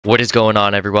What is going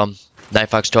on, everyone?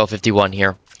 Nightfox1251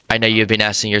 here. I know you've been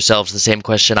asking yourselves the same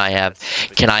question I have.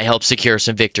 Can I help secure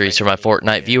some victories for my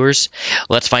Fortnite viewers?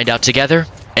 Let's find out together,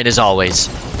 and as always,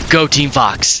 go Team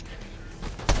Fox!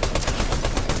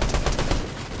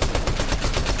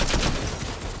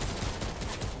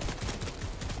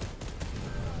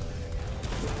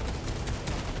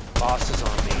 Boss is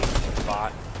on me,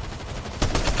 bot.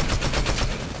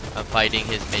 I'm fighting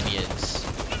his minions.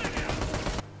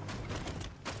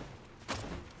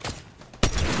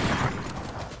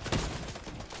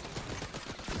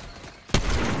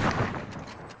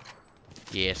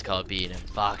 Yeah, it's called being in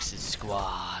Fox's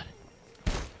squad.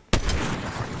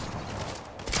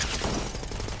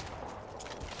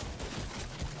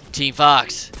 Team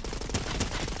Fox.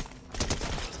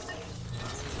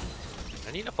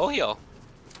 I need a full heal.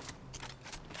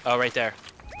 Oh, right there.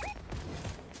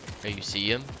 Oh, you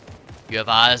see him? You have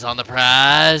eyes on the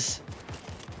prize?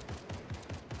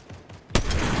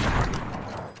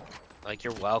 Like,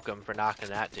 you're welcome for knocking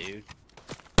that dude.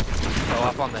 Go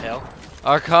up on the hill.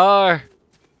 Our car!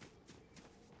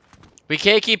 We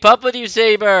can't keep up with you,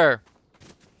 Saber!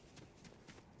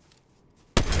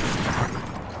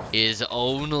 Is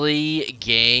only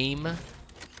game.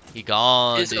 He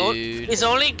gone, dude. It's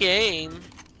only game.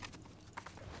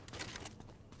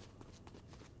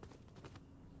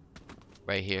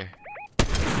 Right here.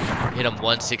 Hit him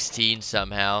 116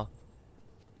 somehow.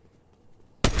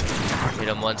 Hit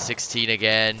him 116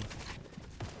 again.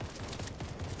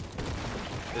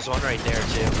 There's one right there,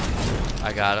 too.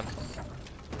 I got him.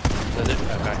 Does it?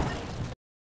 Okay.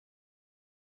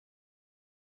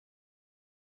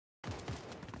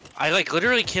 I, like,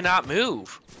 literally cannot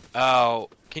move. Oh,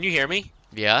 can you hear me?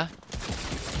 Yeah?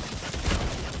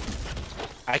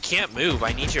 I can't move.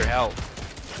 I need your help.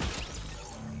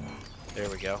 There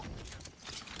we go.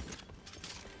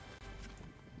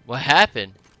 What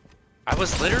happened? I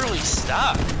was literally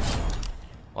stuck.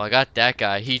 Well, I got that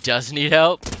guy. He does need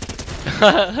help.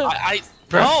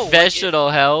 Professional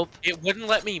help. It wouldn't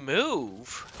let me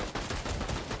move.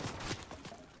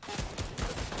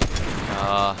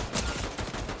 I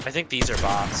think these are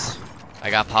bots. I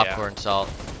got popcorn salt.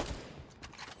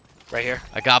 Right here.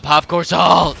 I got popcorn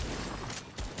salt.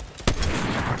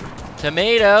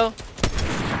 Tomato.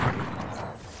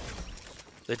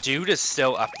 The dude is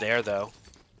still up there, though.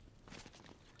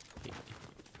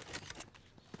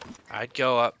 I'd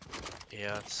go up.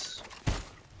 Yeah, it's...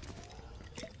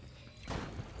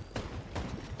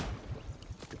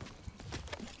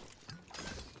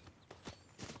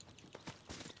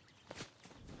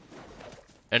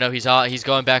 I know he's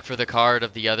going back for the card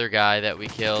of the other guy that we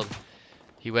killed.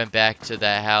 He went back to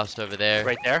that house over there.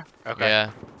 Right there? Okay.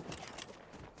 Yeah.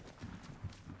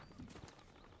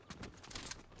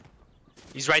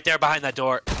 He's right there behind that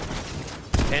door.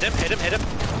 Hit him, hit him, hit him.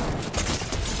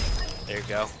 There you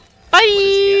go.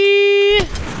 Bye!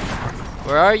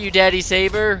 Where are you, Daddy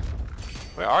Saber?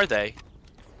 Where are they?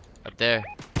 Up there.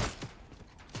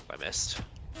 I missed.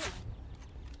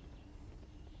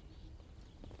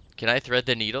 Can I thread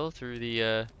the needle through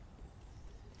the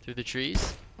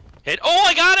trees? Hit. Oh,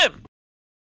 I got him!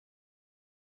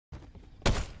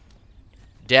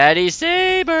 Daddy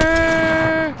Saber!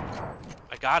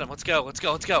 I got him. Let's go. Let's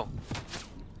go. Let's go.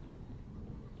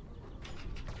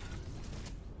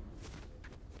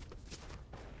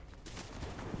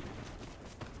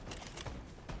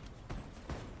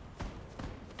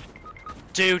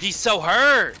 Dude, he's so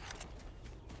hurt.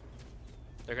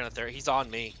 They're gonna throw. He's on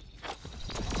me.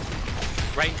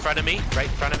 Right in front of me. Right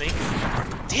in front of me.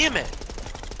 Damn it!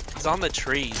 He's on the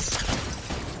trees.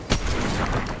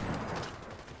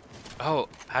 Oh,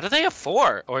 how do they have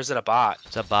 4? Or is it a bot?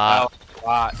 It's a bot. Oh,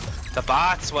 bot. The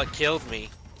bot's what killed me.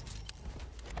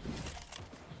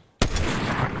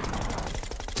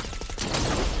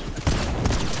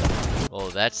 Oh,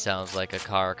 that sounds like a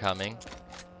car coming.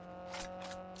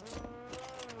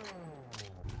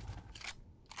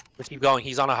 Let's keep going.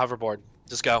 He's on a hoverboard.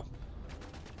 Just go.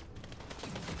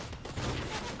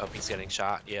 Oh, he's getting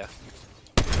shot. Yeah.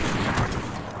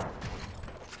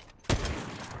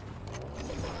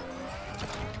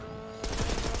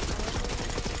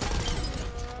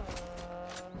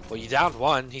 Well, you downed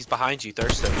one. He's behind you,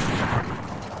 Thurston.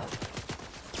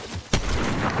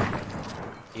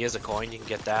 He has a coin. You can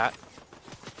get that.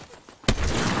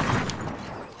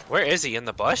 Where is he? In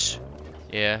the bush?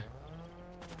 Yeah.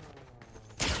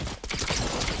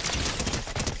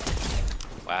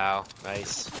 Wow,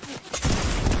 nice.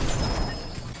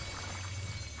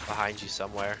 Behind you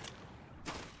somewhere.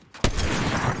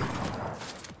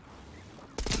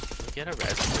 Can we get a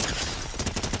res?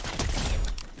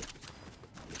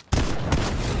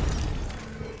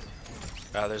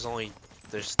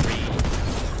 There's 3.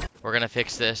 We're gonna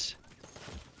fix this.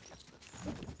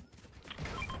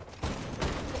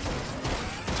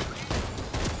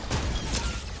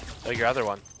 Oh, your other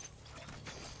one.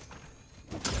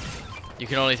 You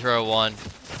can only throw 1.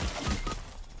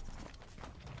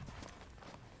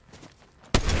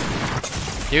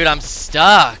 Dude, I'm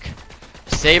stuck.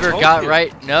 Saber got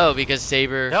right. No, because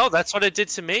Saber. No, that's what it did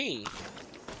to me.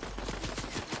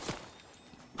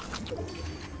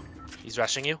 He's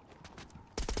rushing you.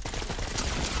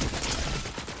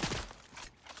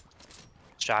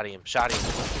 Shot him.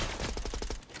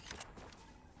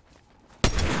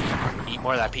 Eat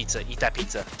more of that pizza. Eat that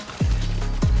pizza.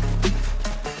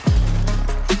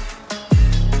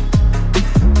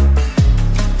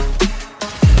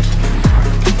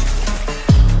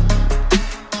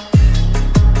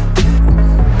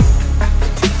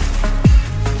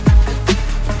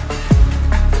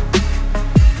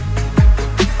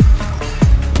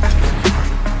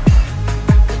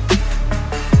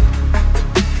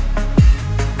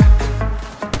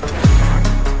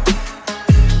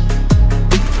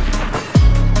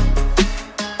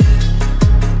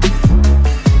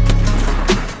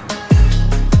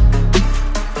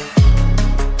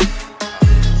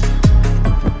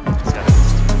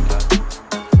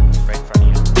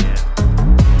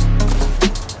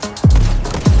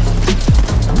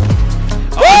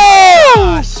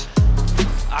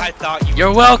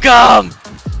 You're welcome!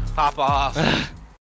 Pop off.